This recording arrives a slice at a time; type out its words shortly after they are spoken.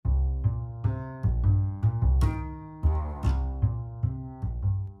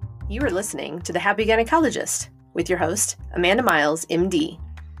You are listening to The Happy Gynecologist with your host, Amanda Miles, MD.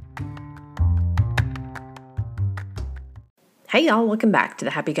 Hey y'all, welcome back to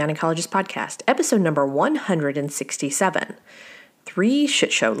the Happy Gynecologist podcast, episode number 167, 3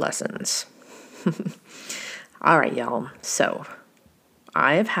 shit show lessons. All right, y'all. So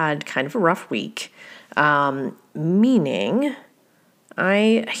I have had kind of a rough week, meaning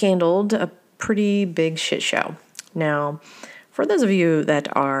I handled a pretty big shit show. Now, for those of you that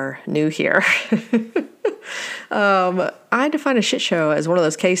are new here, I define a shit show as one of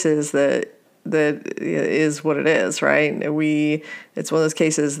those cases that is what it is, right? It's one of those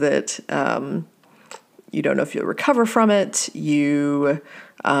cases that you don't know if you'll recover from it. You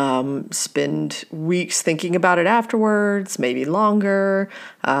spend weeks thinking about it afterwards, maybe longer.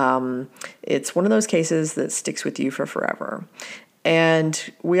 It's one of those cases that sticks with you for forever.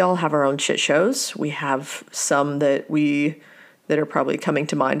 And we all have our own shit shows. We have some that are probably coming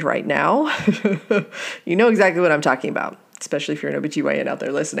to mind right now. You know exactly what I'm talking about, especially if you're an OBGYN out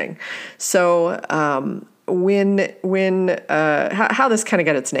there listening. So how this kind of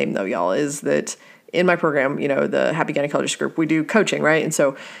got its name, though, y'all, is that in my program, the Happy Gynecologist group, we do coaching, right? And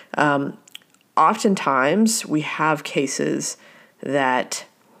so oftentimes we have cases that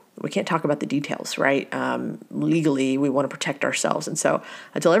we can't talk about the details, right? Legally, we want to protect ourselves. And so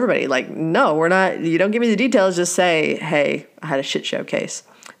I tell everybody, no, we're not, you don't give me the details, just say, hey, I had a shit show case.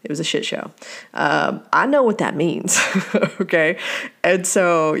 It was a shit show. I know what that means, okay? And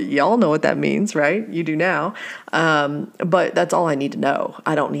so y'all know what that means, right? You do now. But that's all I need to know.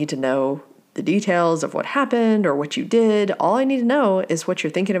 I don't need to know the details of what happened or what you did. All I need to know is what you're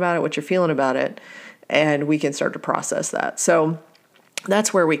thinking about it, what you're feeling about it, and we can start to process that. So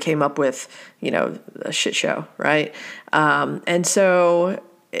that's where we came up with, a shit show, right? And so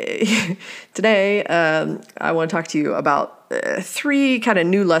today I want to talk to you about 3 kind of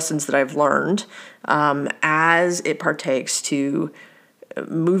new lessons that I've learned as it partakes to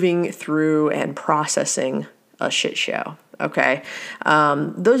moving through and processing a shit show. Okay.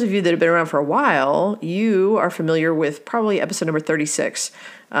 Those of you that have been around for a while, you are familiar with probably episode number 36,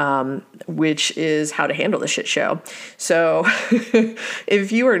 which is how to handle the shit show. So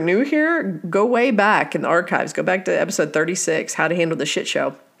if you are new here, go way back in the archives, go back to episode 36, how to handle the shit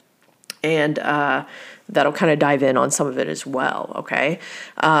show. And that'll kind of dive in on some of it as well, okay?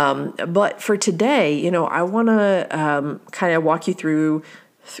 But for today, I want to kind of walk you through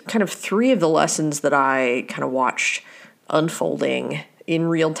kind of 3 of the lessons that I kind of watched unfolding in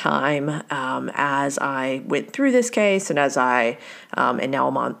real time as I went through this case and as I and now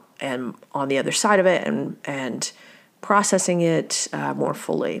I'm on the other side of it and processing it more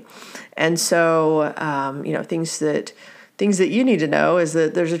fully. And so things that you need to know is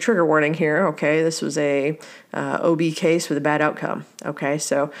that there's a trigger warning here. Okay, this was a OB case with a bad outcome. Okay,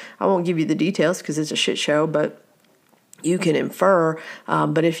 so I won't give you the details because it's a shit show, but you can infer,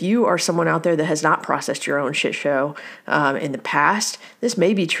 but if you are someone out there that has not processed your own shit show in the past, this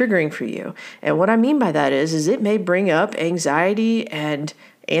may be triggering for you. And what I mean by that is it may bring up anxiety and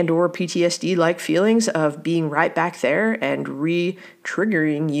or PTSD-like feelings of being right back there and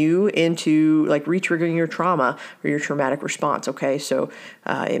re-triggering you into, re-triggering your trauma or your traumatic response, okay? So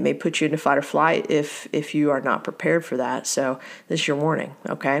it may put you into fight or flight if you are not prepared for that. So this is your warning,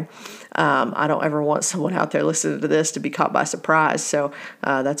 okay? I don't ever want someone out there listening to this to be caught by surprise, so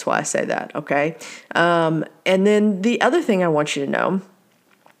that's why I say that, okay? And then the other thing I want you to know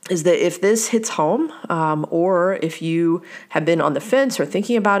is that if this hits home, or if you have been on the fence or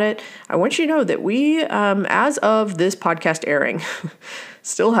thinking about it, I want you to know that we, as of this podcast airing,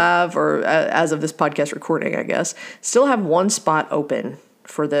 still have, or as of this podcast recording, I guess, still have 1 spot open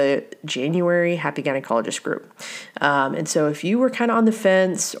for the January Happy Gynecologist group. And so if you were kind of on the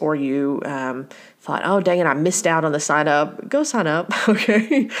fence or you thought, oh, dang it, I missed out on the sign up, go sign up,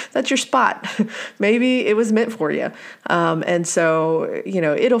 okay? That's your spot. Maybe it was meant for you. And so,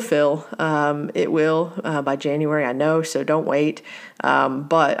 it'll fill. It will by January, I know, so don't wait.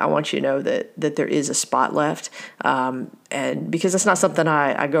 But I want you to know that there is a spot left. And because it's not something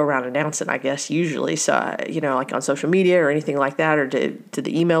I go around announcing, I guess, usually. So, like on social media or anything like that, or to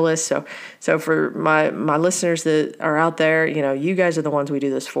the email list. So for my listeners that are out there, you guys are the ones we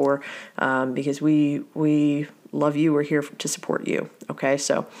do this for, because we love you. We're here to support you. Okay.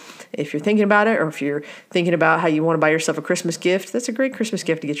 So if you're thinking about it, or if you're thinking about how you want to buy yourself a Christmas gift, that's a great Christmas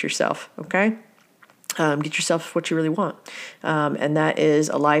gift to get yourself. Okay. Get yourself what you really want. And that is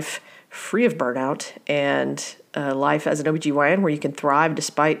a life free of burnout and a life as an OBGYN where you can thrive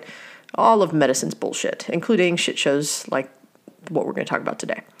despite all of medicine's bullshit, including shit shows like what we're going to talk about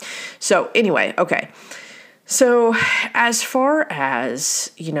today. So anyway, okay. So as far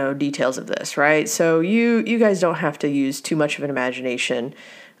as, details of this, right? So you guys don't have to use too much of an imagination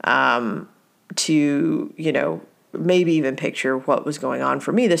to, maybe even picture what was going on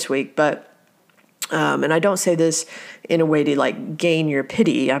for me this week. But, and I don't say this in a way to like gain your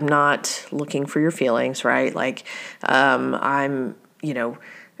pity. I'm not looking for your feelings, right? Like, but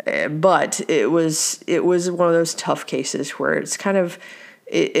it was one of those tough cases where it's kind of,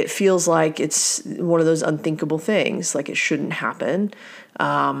 it feels like it's one of those unthinkable things, like it shouldn't happen.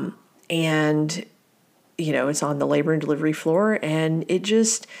 And, it's on the labor and delivery floor, and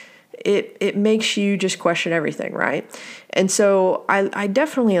it makes you just question everything, right? And so I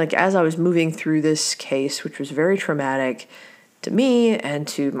definitely, like, as I was moving through this case, which was very traumatic to me and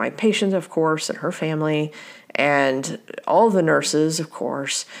to my patient, of course, and her family, and all the nurses, of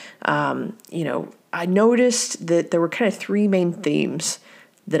course, I noticed that there were kind of three main themes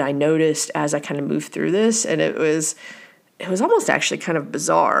that I noticed as I kind of moved through this. And it was almost actually kind of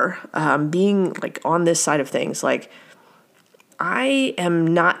bizarre, being like on this side of things. Like, I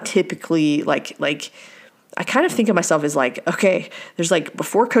am not typically like I kind of think of myself as like, okay, there's like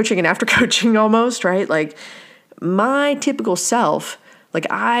before coaching and after coaching almost, right? Like my typical self, like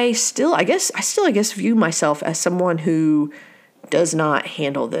I still view myself as someone who does not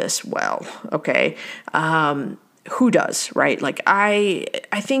handle this well. Okay. Who does, right? Like I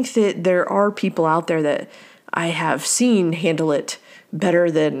think that there are people out there that I have seen handle it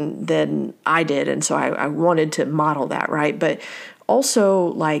better than I did. And so I wanted to model that, right? But also,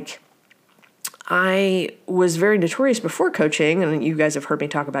 like, I was very notorious before coaching, and you guys have heard me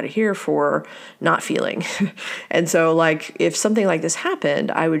talk about it here, for not feeling. And so, like, if something like this happened,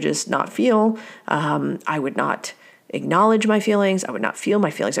 I would just not feel. I would not acknowledge my feelings. I would not feel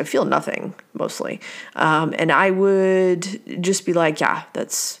my feelings. I feel nothing, mostly. And I would just be like, yeah,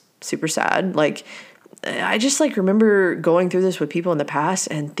 that's super sad. Like, I just like remember going through this with people in the past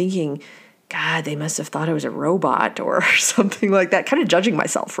and thinking, God, they must have thought I was a robot or something like that, kind of judging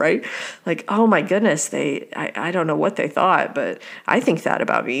myself, right? Like, oh my goodness, I don't know what they thought, but I think that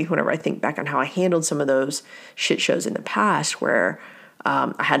about me whenever I think back on how I handled some of those shit shows in the past where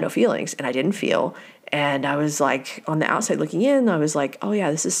I had no feelings and I didn't feel. And I was like, on the outside looking in, I was like, oh yeah,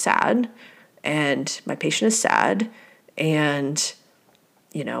 this is sad. And my patient is sad. And,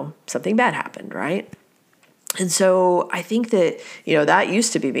 something bad happened, right? And so I think that, that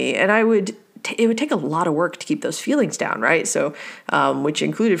used to be me, and it would take a lot of work to keep those feelings down, right? So, which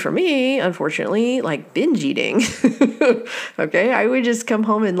included for me, unfortunately, like binge eating. Okay. I would just come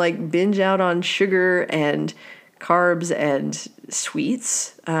home and like binge out on sugar and carbs and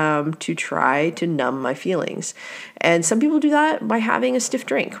sweets to try to numb my feelings. And some people do that by having a stiff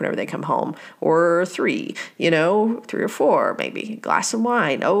drink whenever they come home, or three or four, maybe a glass of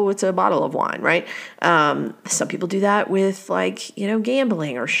wine. Oh, it's a bottle of wine, right? Some people do that with like,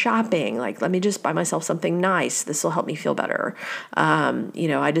 gambling or shopping. Like, let me just buy myself something nice. This will help me feel better.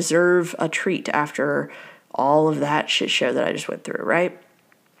 I deserve a treat after all of that shit show that I just went through, right?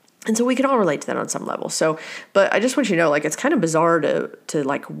 And so we can all relate to that on some level. So, but I just want you to know, like, it's kind of bizarre to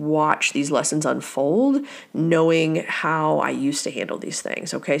like watch these lessons unfold, knowing how I used to handle these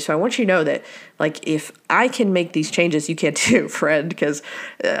things. Okay. So I want you to know that, like, if I can make these changes, you can too, friend, because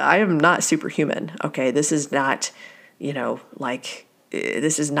I am not superhuman. Okay. This is not,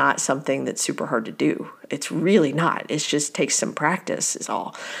 this is not something that's super hard to do. It's really not. It just takes some practice is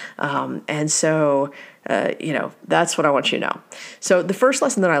all. And so, that's what I want you to know. So the first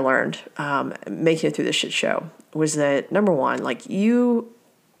lesson that I learned making it through this shit show was that, number one, like, you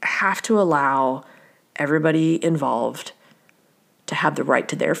have to allow everybody involved to have the right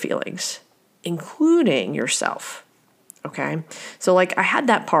to their feelings, including yourself. Okay. So like I had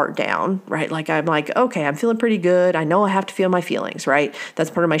that part down, right? Like I'm like, okay, I'm feeling pretty good. I know I have to feel my feelings, right? That's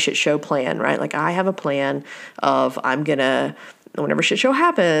part of my shit show plan, right? Like I have a plan of whenever shit show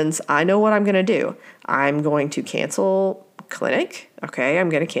happens, I know what I'm going to do. I'm going to cancel clinic. Okay. I'm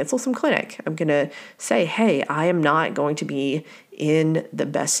going to cancel some clinic. I'm going to say, hey, I am not going to be in the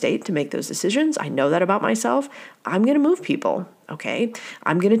best state to make those decisions. I know that about myself. I'm going to move people. Okay.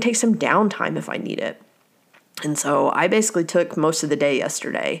 I'm going to take some downtime if I need it. And so I basically took most of the day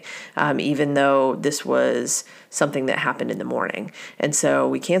yesterday, even though this was something that happened in the morning. And so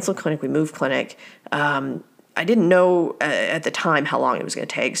we canceled clinic, we moved clinic. I didn't know at the time how long it was going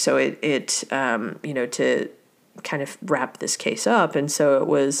to take. So it to kind of wrap this case up. And so it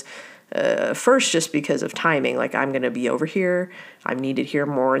was first just because of timing, like I'm going to be over here. I'm needed here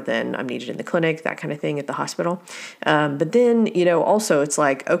more than I'm needed in the clinic, that kind of thing at the hospital. But then, also it's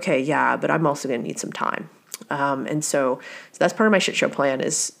like, okay, yeah, but I'm also going to need some time. And so that's part of my shit show plan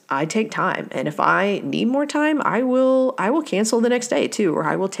is I take time. And if I need more time, I will cancel the next day too, or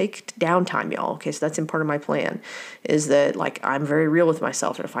I will take downtime, y'all. Okay. So that's in part of my plan is that like, I'm very real with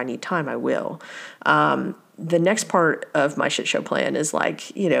myself. And if I need time, I will. The next part of my shit show plan is like,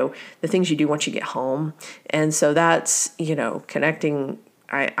 the things you do once you get home. And so that's, connecting.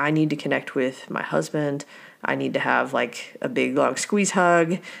 I need to connect with my husband. I need to have like a big long squeeze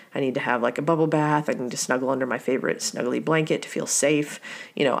hug. I need to have like a bubble bath. I need to snuggle under my favorite snuggly blanket to feel safe.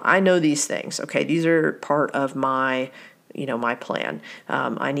 I know these things. Okay. These are part of my, my plan.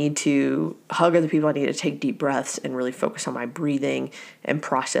 I need to hug other people. I need to take deep breaths and really focus on my breathing and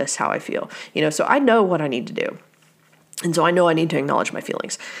process how I feel, so I know what I need to do. And so I know I need to acknowledge my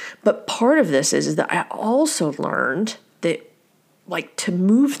feelings. But part of this is that I also learned that like to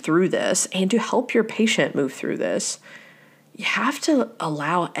move through this and to help your patient move through this, you have to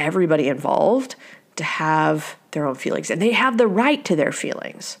allow everybody involved to have their own feelings, and they have the right to their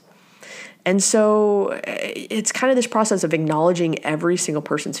feelings. And so it's kind of this process of acknowledging every single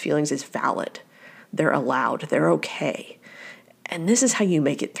person's feelings is valid. They're allowed. They're okay. And this is how you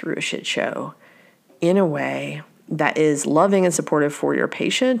make it through a shit show in a way that is loving and supportive for your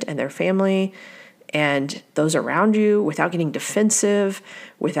patient and their family and those around you without getting defensive,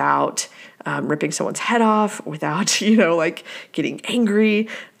 without ripping someone's head off, without, like getting angry.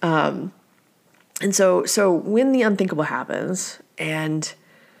 And so when the unthinkable happens and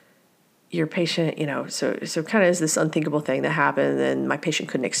your patient, so kind of is this unthinkable thing that happened and my patient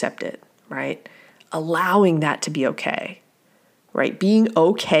couldn't accept it, right? Allowing that to be okay, right? Being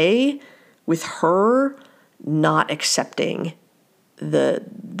okay with her not accepting the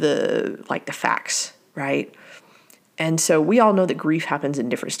facts, right? And so we all know that grief happens in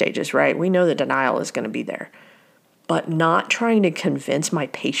different stages, right? We know that denial is going to be there, but not trying to convince my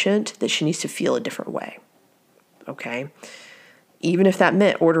patient that she needs to feel a different way, okay? Even if that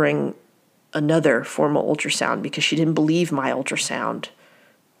meant ordering another formal ultrasound because she didn't believe my ultrasound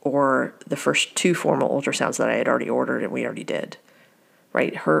or the first 2 formal ultrasounds that I had already ordered and we already did.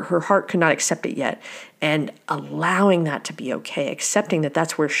 Right? Her heart could not accept it yet. And allowing that to be okay, accepting that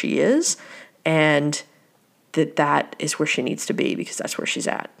that's where she is and that is where she needs to be because that's where she's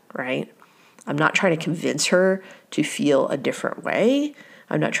at, right? I'm not trying to convince her to feel a different way.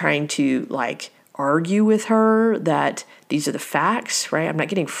 I'm not trying to like argue with her that these are the facts, right? I'm not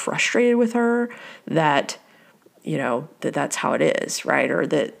getting frustrated with her that, that's how it is, right? Or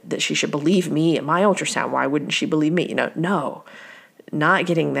that she should believe me in my ultrasound. Why wouldn't she believe me? No. Not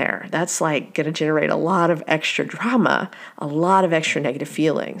getting there. That's like going to generate a lot of extra drama, a lot of extra negative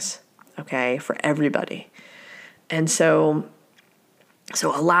feelings, okay, for everybody. And so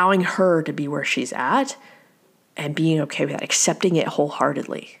allowing her to be where she's at and being okay with that, accepting it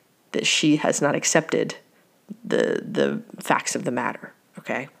wholeheartedly, that she has not accepted the facts of the matter,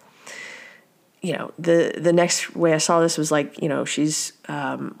 okay? The next way I saw this was like, she's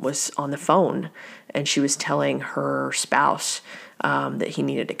was on the phone and she was telling her spouse that he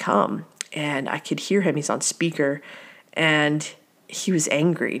needed to come. And I could hear him, he's on speaker, and he was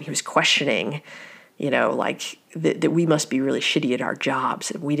angry and he was questioning, like that we must be really shitty at our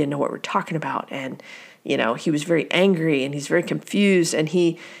jobs and we didn't know what we're talking about. And, he was very angry and he's very confused and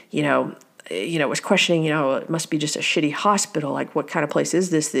he, was questioning, it must be just a shitty hospital. Like what kind of place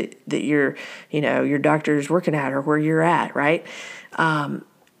is this that your doctor's working at or where you're at, right?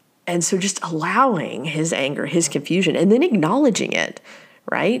 And so just allowing his anger, his confusion, and then acknowledging it,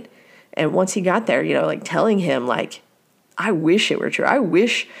 right? And once he got there, like telling him, like, I wish it were true. I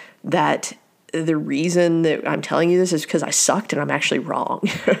wish that the reason that I'm telling you this is because I sucked and I'm actually wrong.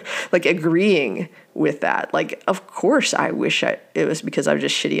 Like agreeing with that. Like, of course I wish it was because I was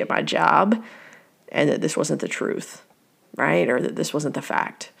just shitty at my job and that this wasn't the truth, right? Or that this wasn't the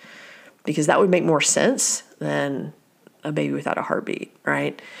fact. Because that would make more sense than a baby without a heartbeat,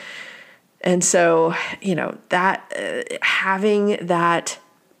 right? And so, that having that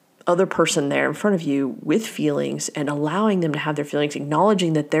other person there in front of you with feelings and allowing them to have their feelings,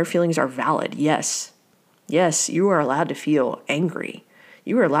 acknowledging that their feelings are valid. Yes, you are allowed to feel angry.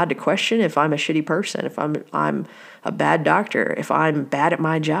 You are allowed to question if I'm a shitty person, if I'm a bad doctor, if I'm bad at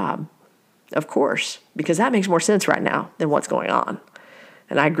my job. Of course, because that makes more sense right now than what's going on.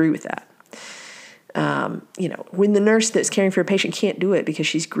 And I agree with that. When the nurse that's caring for a patient can't do it because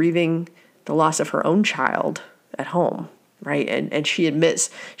she's grieving the loss of her own child at home, right? And she admits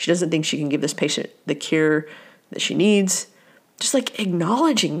she doesn't think she can give this patient the care that she needs. Just like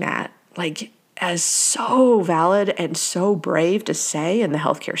acknowledging that, like as so valid and so brave to say in the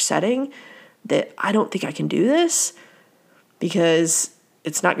healthcare setting that I don't think I can do this because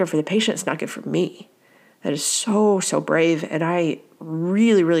it's not good for the patient, it's not good for me. That is so, so brave. And I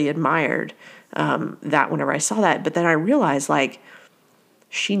really, really admired that whenever I saw that. But then I realized, like,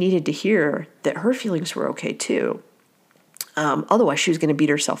 she needed to hear that her feelings were okay too. Otherwise, she was going to beat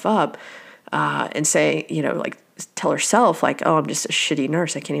herself up and say, like, tell herself, like, oh, I'm just a shitty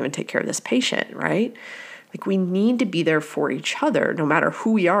nurse. I can't even take care of this patient, right? Like, we need to be there for each other, no matter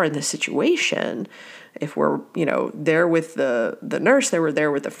who we are in the situation. If we're, there with the nurse, they were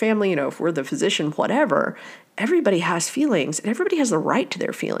there with the family, if we're the physician, whatever, everybody has feelings and everybody has the right to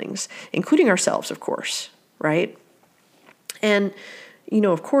their feelings, including ourselves, of course, right? And,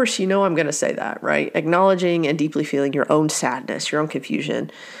 of course, I'm going to say that, right? Acknowledging and deeply feeling your own sadness, your own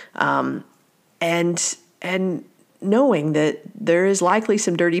confusion, and knowing that there is likely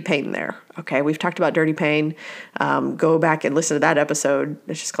some dirty pain there. Okay, we've talked about dirty pain. Go back and listen to that episode.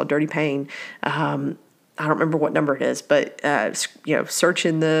 It's just called Dirty Pain. I don't remember what number it is, but search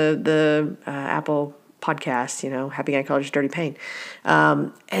in the Apple podcast. Happy Gynecologist Dirty Pain,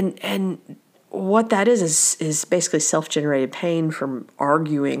 and what that is basically self-generated pain from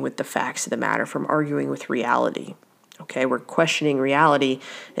arguing with the facts of the matter, from arguing with reality. Okay, we're questioning reality,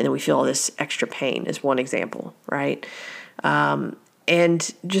 and then we feel all this extra pain is one example, right?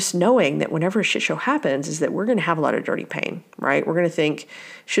 And just knowing that whenever a shit show happens is that we're going to have a lot of dirty pain, right? We're going to think,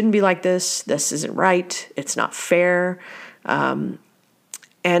 shouldn't be like this. This isn't right. It's not fair. And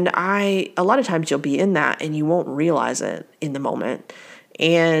a lot of times you'll be in that and you won't realize it in the moment.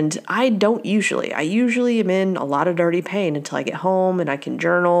 And I usually am in a lot of dirty pain until I get home and I can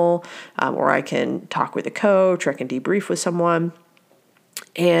journal, or I can talk with a coach, or I can debrief with someone.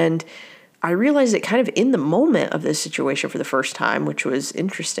 And I realized it kind of in the moment of this situation for the first time, which was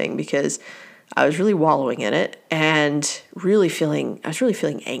interesting because I was really wallowing in it and I was really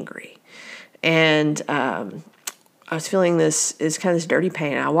feeling angry. And I was feeling this dirty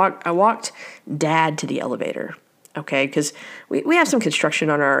pain. I walked Dad to the elevator. Okay, because we have some construction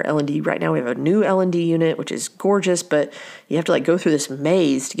on our L&D right now. We have a new L&D unit, which is gorgeous, but you have to go through this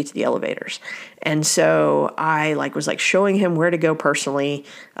maze to get to the elevators. And so I was showing him where to go personally.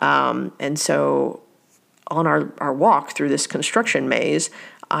 And so on our walk through this construction maze,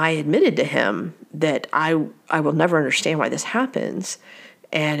 I admitted to him that I will never understand why this happens,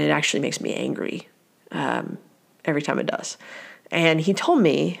 and it actually makes me angry every time it does. And he told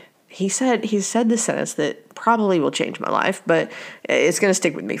me. He said this sentence that probably will change my life, but it's going to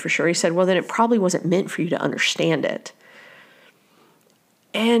stick with me for sure. He said, well, then it probably wasn't meant for you to understand it.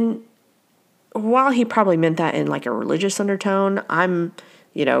 And while he probably meant that in a religious undertone,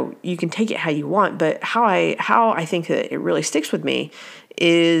 you can take it how you want, but how I think that it really sticks with me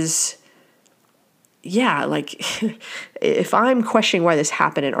is, if I'm questioning why this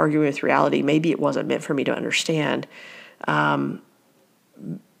happened and arguing with reality, maybe it wasn't meant for me to understand.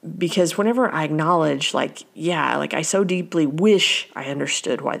 Because whenever I acknowledge, I so deeply wish I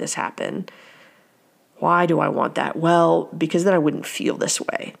understood why this happened. Why do I want that? Well, because then I wouldn't feel this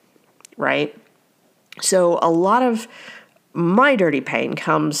way, right? So a lot of my dirty pain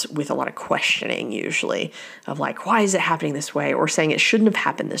comes with a lot of questioning, usually, of why is it happening this way? Or saying it shouldn't have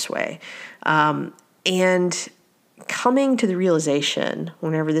happened this way. And coming to the realization,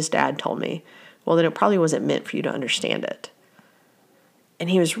 whenever this dad told me, well, then it probably wasn't meant for you to understand it. And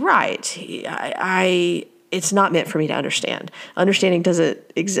he was right. It's not meant for me to understand. Understanding doesn't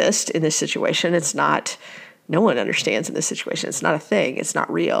exist in this situation. It's not, no one understands in this situation. It's not a thing. It's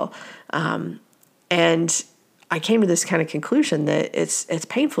not real. And I came to this kind of conclusion that it's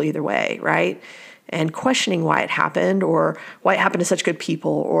painful either way, right? And questioning why it happened, or why it happened to such good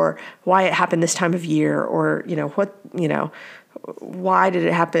people, or why it happened this time of year, or, why did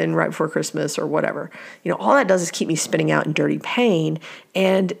it happen right before Christmas or whatever? All that does is keep me spinning out in dirty pain.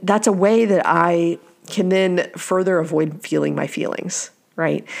 And that's a way that I can then further avoid feeling my feelings,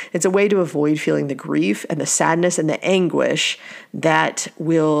 right? It's a way to avoid feeling the grief and the sadness and the anguish that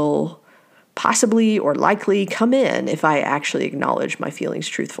will possibly or likely come in if I actually acknowledge my feelings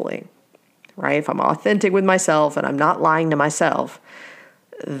truthfully, right? If I'm authentic with myself and I'm not lying to myself,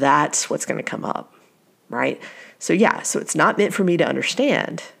 that's what's going to come up, right? So it's not meant for me to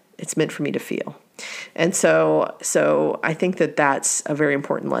understand. It's meant for me to feel. And so I think that that's a very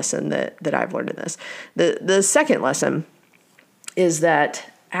important lesson that I've learned in this. The second lesson is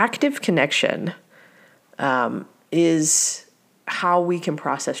that active connection is how we can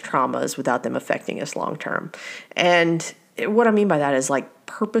process traumas without them affecting us long term. And what I mean by that is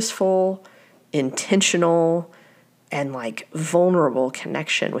purposeful, intentional, and vulnerable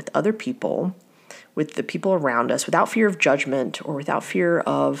connection with other people, with the people around us, without fear of judgment or without fear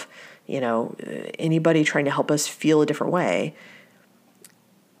of, anybody trying to help us feel a different way.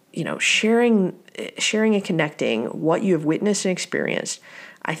 sharing and connecting what you have witnessed and experienced,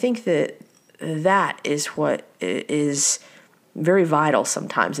 I think that is what is very vital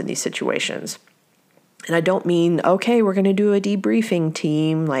sometimes in these situations. And I don't mean, okay, we're going to do a debriefing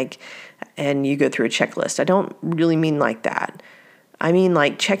team, and you go through a checklist. I don't really mean like that. I mean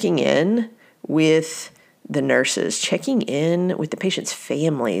checking in with the nurses, checking in with the patient's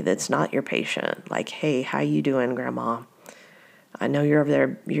family that's not your patient. Hey, how you doing, Grandma? I know you're over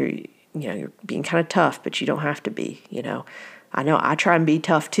there, you're being kind of tough, but you don't have to be, I know I try and be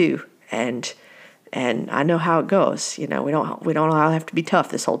tough too. And I know how it goes. We don't all have to be tough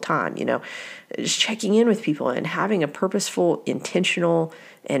this whole time, just checking in with people and having a purposeful, intentional,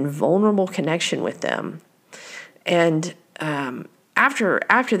 and vulnerable connection with them. And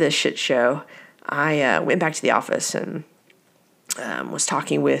after this shit show, I went back to the office and was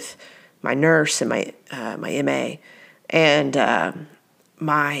talking with my nurse and my MA. And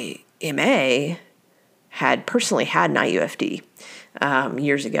my MA had personally had an IUFD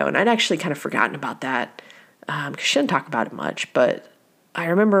years ago, and I'd actually kind of forgotten about that because she didn't talk about it much. But I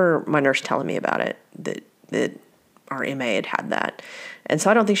remember my nurse telling me about it, that our MA had that. And so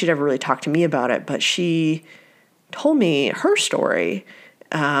I don't think she'd ever really talked to me about it, but she told me her story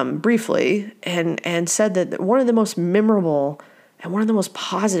briefly and said that one of the most memorable and one of the most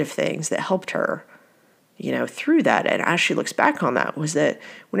positive things that helped her through that, and as she looks back on that, was that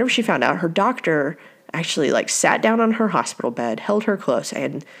whenever she found out, her doctor actually sat down on her hospital bed, held her close,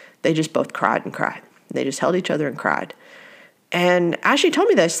 and they just both cried and cried. They just held each other and cried. And as she told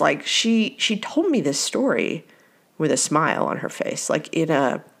me this, she told me this story with a smile on her face, in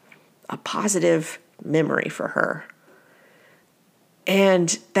a positive memory for her.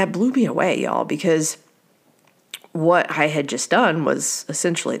 And that blew me away, y'all, because what I had just done was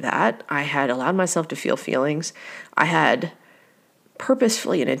essentially that. I had allowed myself to feel feelings. I had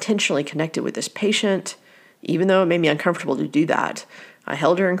purposefully and intentionally connected with this patient, even though it made me uncomfortable to do that. I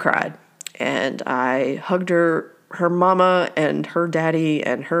held her and cried, and I hugged her mama and her daddy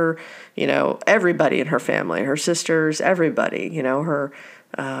and her, everybody in her family, her sisters, everybody, her,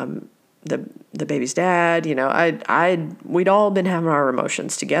 the baby's dad, we'd all been having our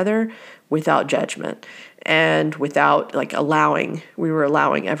emotions together without judgment and without we were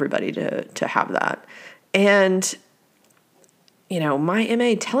allowing everybody to have that. And, my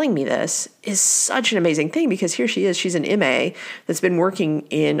MA telling me this is such an amazing thing, because here she is, she's an MA that's been working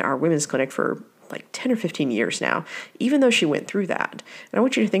in our women's clinic for 10 or 15 years now, even though she went through that. And I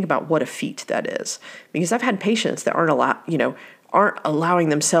want you to think about what a feat that is, because I've had patients that aren't allowing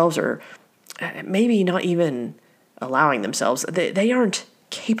themselves, or maybe not even allowing themselves, they aren't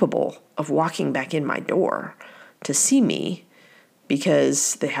capable of walking back in my door to see me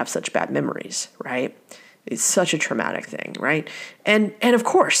because they have such bad memories, right? It's such a traumatic thing, right? And of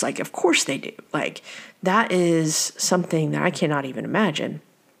course, of course they do. That is something that I cannot even imagine.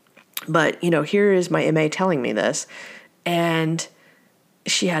 But, here is my MA telling me this, and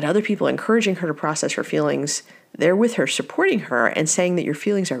she had other people encouraging her to process her feelings. They're with her, supporting her, and saying that your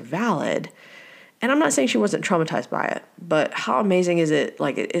feelings are valid. And I'm not saying she wasn't traumatized by it, but how amazing is it?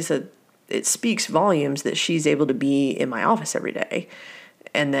 It speaks volumes that she's able to be in my office every day,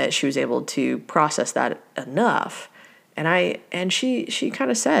 and that she was able to process that enough. And she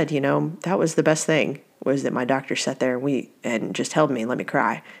kind of said, that was the best thing, was that my doctor sat there and just held me and let me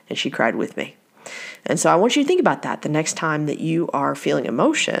cry, and she cried with me. And so I want you to think about that the next time that you are feeling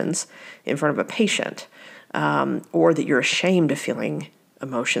emotions in front of a patient, or that you're ashamed of feeling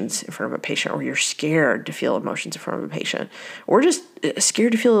emotions in front of a patient, or you're scared to feel emotions in front of a patient, or just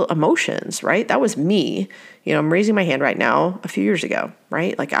scared to feel emotions, right? That was me. I'm raising my hand right now a few years ago,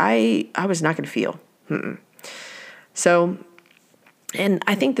 right? I was not going to feel. So, and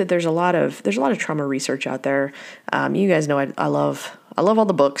I think that there's a lot of trauma research out there. You guys know I love all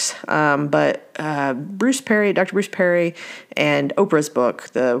the books, but Dr. Bruce Perry, and Oprah's book,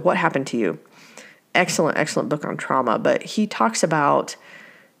 the What Happened to You, excellent book on trauma. But he talks about,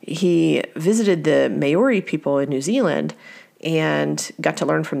 he visited the Maori people in New Zealand and got to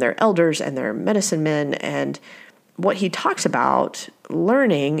learn from their elders and their medicine men. And what he talks about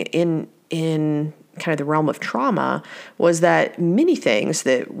learning in kind of the realm of trauma was that many things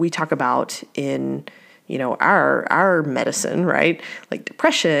that we talk about in, our medicine, right? Like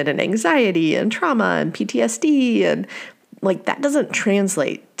depression and anxiety and trauma and PTSD, and that doesn't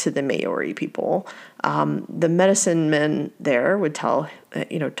translate to the Maori people. The medicine men there would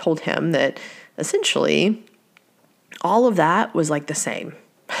told him that essentially all of that was the same.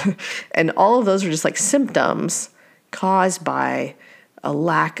 And all of those were just symptoms caused by a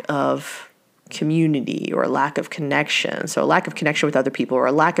lack of community or a lack of connection. So a lack of connection with other people or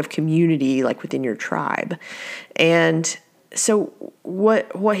a lack of community like within your tribe. And so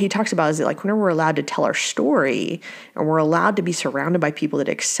what he talks about is that like whenever we're allowed to tell our story and we're allowed to be surrounded by people that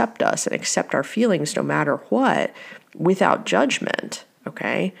accept us and accept our feelings no matter what, without judgment,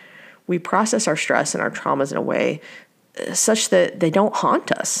 okay, we process our stress and our traumas in a way such that they don't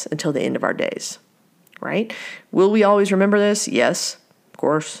haunt us until the end of our days, right? Will we always remember this? Yes, of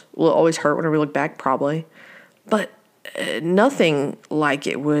course. Will it always hurt whenever we look back? Probably. But nothing like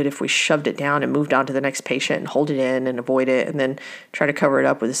it would if we shoved it down and moved on to the next patient and hold it in and avoid it and then try to cover it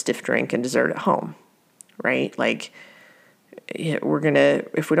up with a stiff drink and dessert at home, right? Like,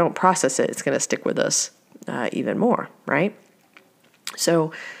 if we don't process it, it's going to stick with us even more, right?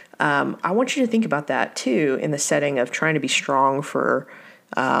 So I want you to think about that too in the setting of trying to be strong for,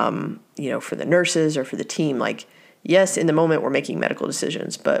 for the nurses or for the team. Like, yes, in the moment we're making medical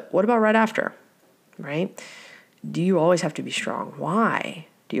decisions, but what about right after, right? Do you always have to be strong? Why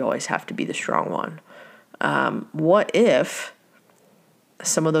do you always have to be the strong one? What if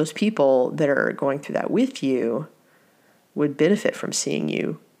some of those people that are going through that with you would benefit from seeing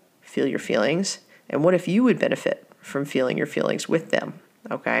you feel your feelings? And what if you would benefit from feeling your feelings with them?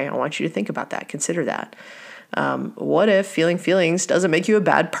 Okay, I want you to think about that. Consider that. What if feeling feelings doesn't make you a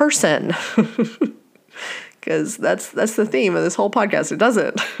bad person? Because that's the theme of this whole podcast. It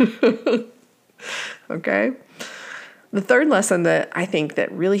doesn't. Okay. The third lesson that I think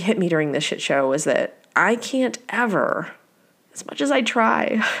that really hit me during this shit show was that I can't ever, as much as I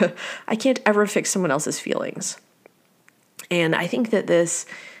try, I can't ever fix someone else's feelings. And I think that this,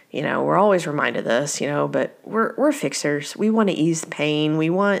 we're always reminded this, but we're fixers. We want to ease the pain. We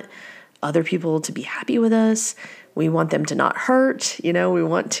want other people to be happy with us. We want them to not hurt. We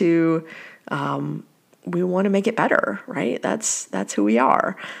want to make it better, right? That's who we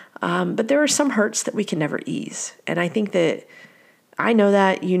are. But there are some hurts that we can never ease. And I think that I know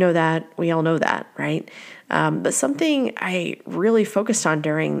that, you know that, we all know that, right? But something I really focused on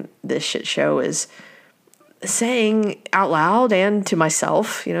during this shit show is saying out loud and to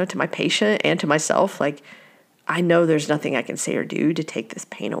myself, to my patient and to myself, like, I know there's nothing I can say or do to take this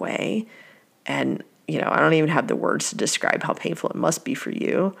pain away. And, I don't even have the words to describe how painful it must be for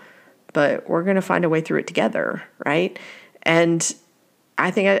you, but we're going to find a way through it together, right? And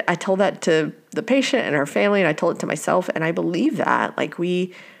I think I told that to the patient and her family, and I told it to myself, and I believe that. Like,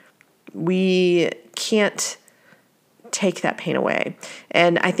 we can't take that pain away.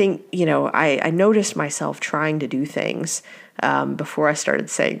 And I think, I noticed myself trying to do things before I started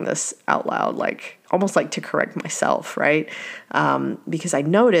saying this out loud, like almost like to correct myself, right? Because I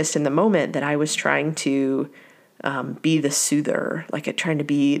noticed in the moment that I was trying to be the soother, like trying to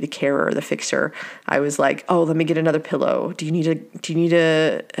be the carer, the fixer. I was like, oh, let me get another pillow. Do you need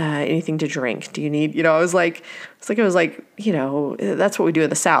anything to drink? Do you need, that's what we do in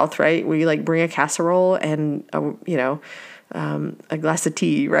the South, right? We like bring a casserole and, a glass of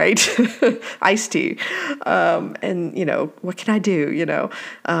tea, right? Iced tea. And, what can I do?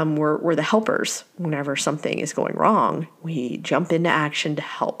 We're the helpers. Whenever something is going wrong, we jump into action to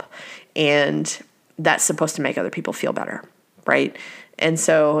help. And that's supposed to make other people feel better, right? And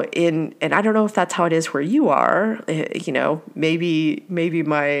so and I don't know if that's how it is where you are, maybe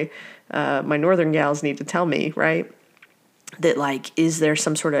my northern gals need to tell me, right? That like, is there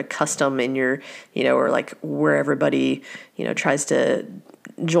some sort of custom in your, or like where everybody, tries to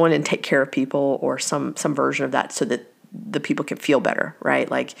join and take care of people, or some version of that so that the people can feel better,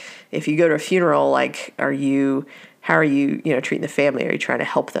 right? Like if you go to a funeral, like, how are you, treating the family? Are you trying to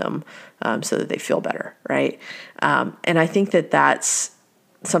help them so that they feel better, right? And I think that that's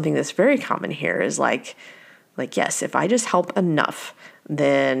something that's very common here is like, yes, if I just help enough,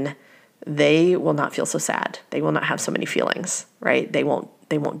 then they will not feel so sad. They will not have so many feelings, right? They won't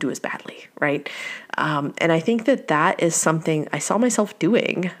do as badly, right? And I think that is something I saw myself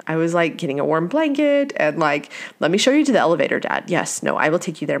doing. I was like getting a warm blanket and like, let me show you to the elevator, Dad. Yes, no, I will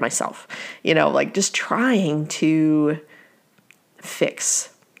take you there myself. Like just trying to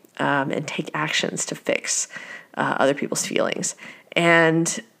fix and take actions to fix other people's feelings.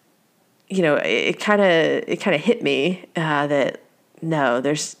 And, it kind of hit me that no,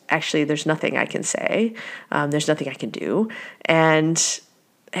 there's nothing I can say. There's nothing I can do. And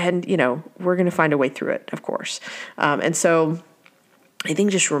we're going to find a way through it, of course. And so I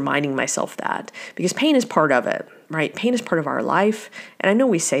think just reminding myself that, because pain is part of it, right? Pain is part of our life. And I know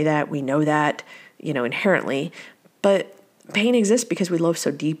we say that, we know that, inherently, but pain exists because we love so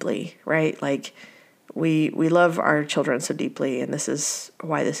deeply, right? Like we love our children so deeply, and this is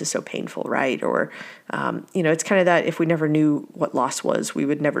why this is so painful, right? Or, it's kind of that if we never knew what loss was, we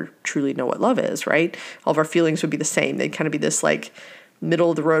would never truly know what love is, right? All of our feelings would be the same. They'd kind of be this like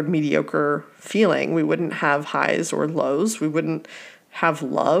middle of the road mediocre feeling. We wouldn't have highs or lows. We wouldn't have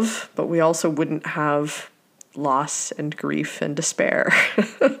love, but we also wouldn't have loss and grief and despair,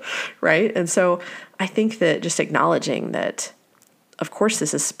 right? And so I think that just acknowledging that, of course,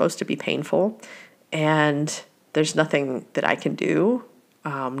 this is supposed to be painful, and there's nothing that I can do,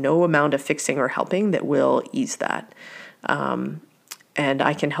 no amount of fixing or helping that will ease that. And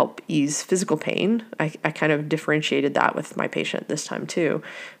I can help ease physical pain. I kind of differentiated that with my patient this time too.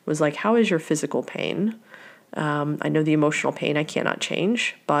 It was like, how is your physical pain? I know the emotional pain I cannot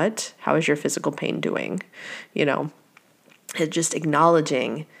change, but how is your physical pain doing? Just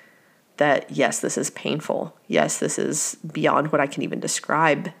acknowledging that, yes, this is painful. Yes, this is beyond what I can even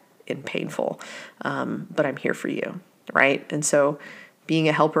describe in painful, but I'm here for you, right? And so being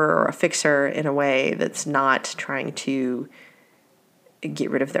a helper or a fixer in a way that's not trying to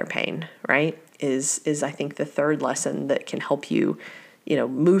get rid of their pain, right, is I think the third lesson that can help you,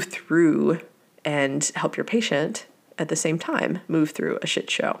 move through and help your patient at the same time move through a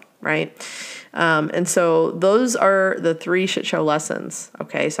shit show, right? And so those are the 3 shit show lessons,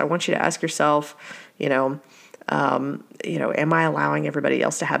 okay? So I want you to ask yourself, am I allowing everybody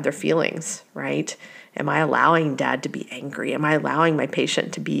else to have their feelings, right? Am I allowing dad to be angry? Am I allowing my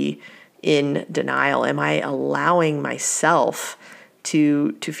patient to be in denial? Am I allowing myself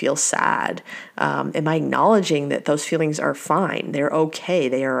to feel sad? Am I acknowledging that those feelings are fine? They're okay.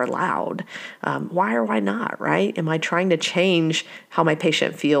 They are allowed. Why or why not, right? Am I trying to change how my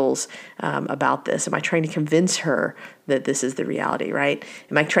patient feels about this? Am I trying to convince her that this is the reality, right?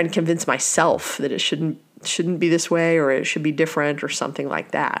 Am I trying to convince myself that it shouldn't be this way, or it should be different, or something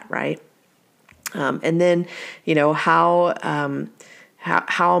like that, right? And then, how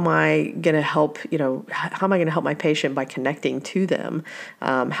am I going to help, how am I going to help my patient by connecting to them?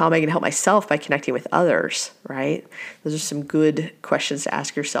 How am I going to help myself by connecting with others, right? Those are some good questions to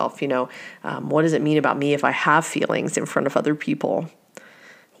ask yourself. What does it mean about me if I have feelings in front of other people?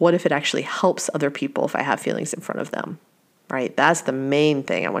 What if it actually helps other people if I have feelings in front of them, right? That's the main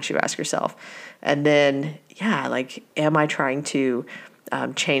thing I want you to ask yourself. And then, am I trying to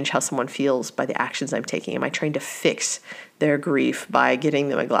change how someone feels by the actions I'm taking? Am I trying to fix their grief by getting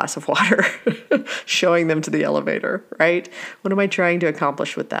them a glass of water, showing them to the elevator, right? What am I trying to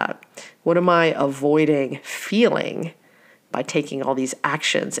accomplish with that? What am I avoiding feeling by taking all these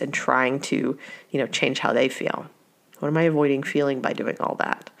actions and trying to, change how they feel? What am I avoiding feeling by doing all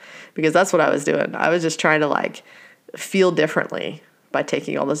that? Because that's what I was doing. I was just trying to feel differently by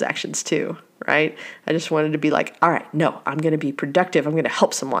taking all those actions too, right? I just wanted to be like, all right, no, I'm going to be productive. I'm going to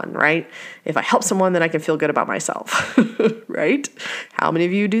help someone, right? If I help someone, then I can feel good about myself, right? How many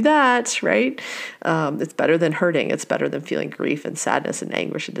of you do that, right? It's better than hurting. It's better than feeling grief and sadness and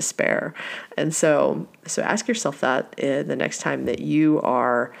anguish and despair. And so ask yourself that the next time that you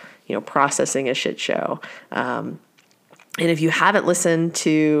are, processing a shit show. And if you haven't listened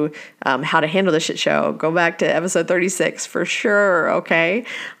to how to handle the shit show, go back to episode 36 for sure, okay?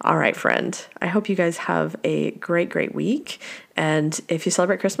 All right, friend. I hope you guys have a great, great week. And if you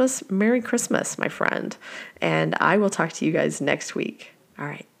celebrate Christmas, Merry Christmas, my friend. And I will talk to you guys next week. All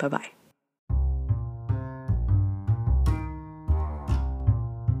right, bye-bye.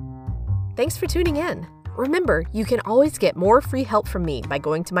 Thanks for tuning in. Remember, you can always get more free help from me by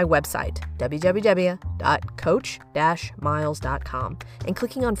going to my website, www.coach-miles.com, and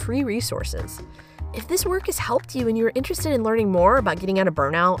clicking on free resources. If this work has helped you and you're interested in learning more about getting out of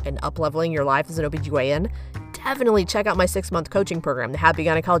burnout and up-leveling your life as an OBGYN, definitely check out my 6-month coaching program, the Happy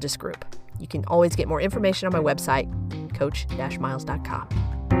Gynecologist Group. You can always get more information on my website, coach-miles.com.